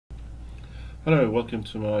Hello, welcome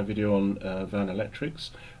to my video on van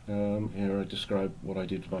electrics. Here I describe what I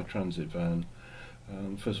did with my transit van.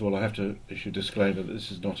 First of all, I have to issue a disclaimer that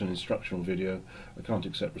this is not an instructional video. I can't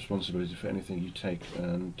accept responsibility for anything you take,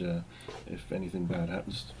 and if anything bad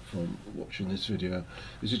happens from watching this video.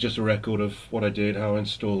 This is just a record of what I did, how I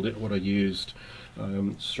installed it, what I used.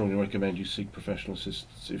 I strongly recommend you seek professional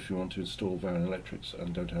assistance if you want to install van electrics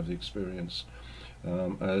and don't have the experience,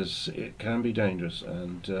 as it can be dangerous,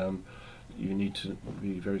 and you need to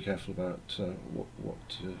be very careful about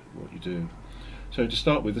what you do. So to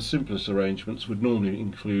start with, the simplest arrangements would normally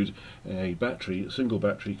include a single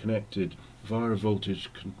battery connected via a voltage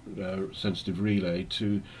sensitive relay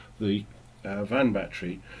to the van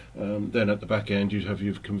battery. Then at the back end you'd have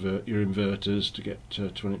your inverters to get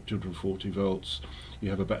 240 volts. You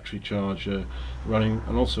have a battery charger running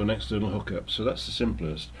and also an external hookup. So that's the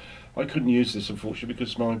simplest. I couldn't use this unfortunately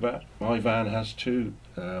because my van has two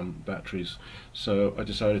batteries, so I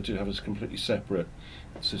decided to have a completely separate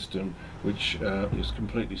system, which is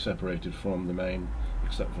completely separated from the main,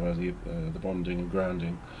 except for the bonding and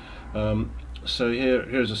grounding. So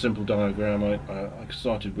here's a simple diagram I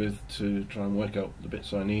started with to try and work out the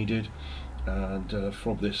bits I needed, and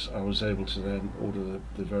from this I was able to then order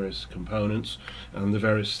the various components and the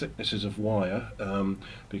various thicknesses of wire,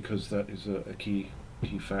 because that is a key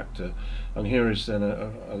factor. And here is then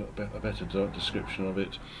a better description of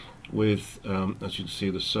it, with as you can see,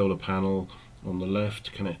 the solar panel on the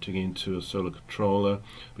left connecting into a solar controller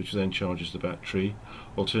which then charges the battery.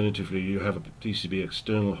 Alternatively, you have a PCB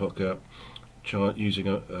external hookup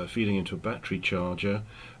using feeding into a battery charger,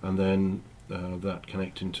 and then that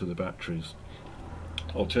connecting to the batteries.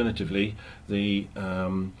 Alternatively, the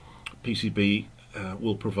PCB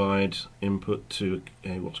will provide input to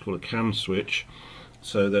what's called a CAN switch,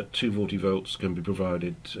 so that 240 volts can be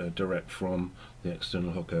provided direct from the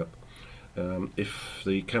external hookup. If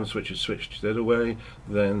the CAN switch is switched the other way,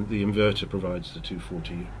 then the inverter provides the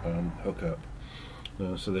 240 hookup.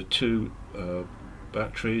 So there are two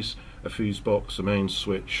batteries, a fuse box, a main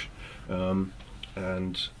switch, and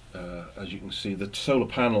as you can see, the solar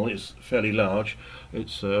panel is fairly large.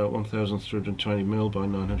 It's 1320 mm by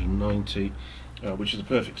 990, which is the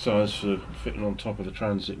perfect size for fitting on top of a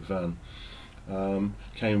transit van. I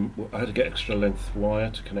had to get extra length wire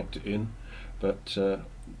to connect it in, but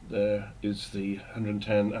there is the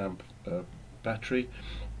 110 amp battery.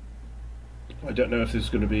 I don't know if this is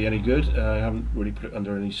going to be any good. I haven't really put it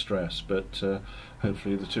under any stress, but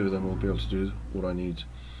hopefully the two of them will be able to do what I need.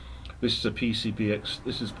 This is a PCB.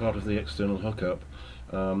 This is part of the external hookup.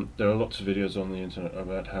 There are lots of videos on the internet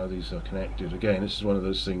about how these are connected. Again, this is one of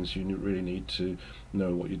those things you really need to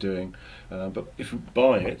know what you're doing. But if you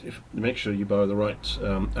buy it, make sure you buy the right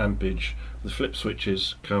ampage. The flip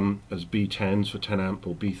switches come as B10s for 10 amp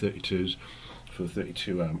or B32s for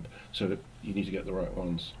 32 amp. So you need to get the right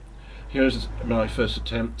ones. Here's my first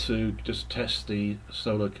attempt to just test the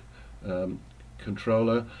solar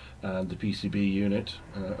controller and the PCB unit.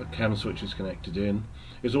 A CAN switch is connected in.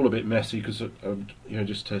 It's all a bit messy because I'm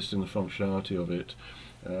just testing the functionality of it,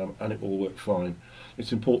 and it all worked fine.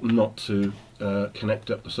 It's important not to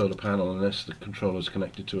connect up the solar panel unless the controller is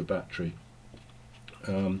connected to a battery.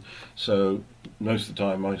 So most of the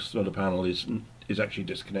time my solar panel is actually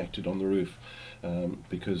disconnected on the roof,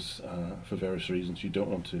 because for various reasons you don't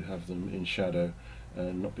want to have them in shadow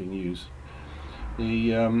and not being used.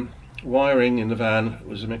 The wiring in the van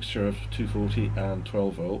was a mixture of 240 and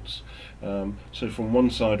 12 volts. So from one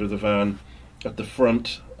side of the van at the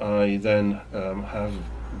front, I then have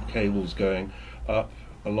cables going up,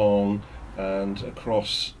 along and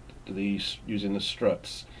across using the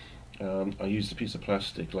struts. I used a piece of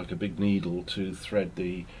plastic like a big needle to thread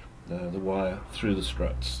the wire through the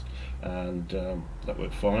struts, and that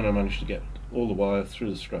worked fine. I managed to get all the wire through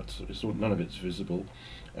the struts. None of it's visible,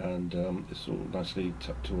 and it's all nicely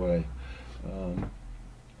tucked away.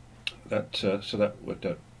 So that worked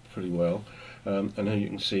out pretty well. And here you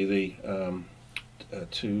can see the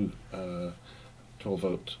two 12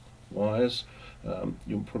 volt wires.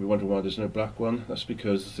 You're probably wondering why there's no black one. That's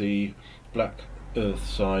because the black earth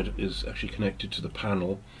side is actually connected to the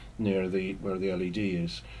panel near where the LED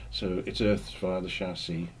is. So it's earthed via the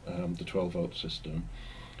chassis, the 12 volt system.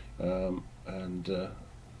 And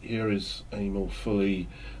here is a more fully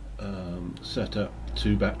set up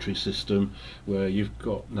two battery system, where you've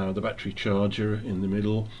got now the battery charger in the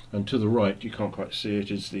middle, and to the right, you can't quite see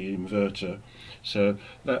it, is the inverter. So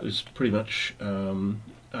that is pretty much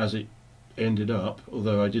as it ended up,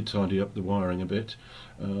 although I did tidy up the wiring a bit.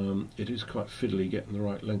 It is quite fiddly getting the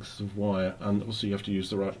right lengths of wire, and also you have to use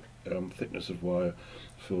the right thickness of wire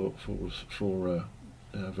for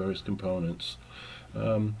various components.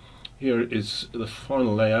 Here is the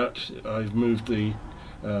final layout. I've moved the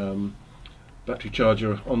battery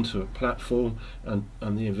charger onto a platform, and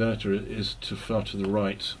the inverter is far to the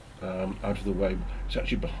right, out of the way. It's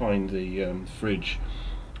actually behind the fridge.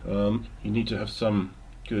 You need to have some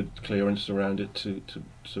good clearance around it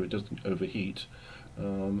so it doesn't overheat.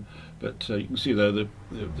 But you can see there the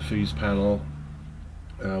fuse panel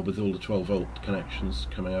with all the 12-volt connections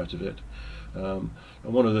coming out of it. And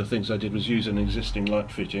one of the things I did was use an existing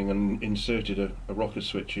light fitting and inserted a rocker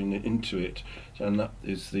switch into it, and that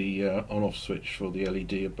is the on-off switch for the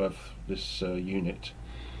LED above this unit.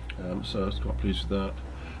 So I was quite pleased with that.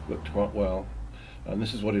 Worked quite well. And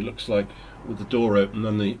this is what it looks like with the door open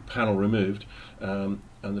and the panel removed, and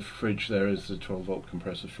the fridge there is the 12-volt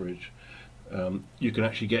compressor fridge. You can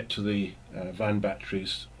actually get to the van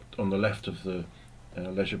batteries on the left of the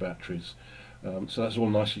leisure batteries. So that's all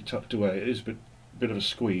nicely tucked away. It is a bit of a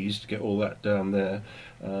squeeze to get all that down there,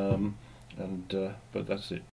 but that's it.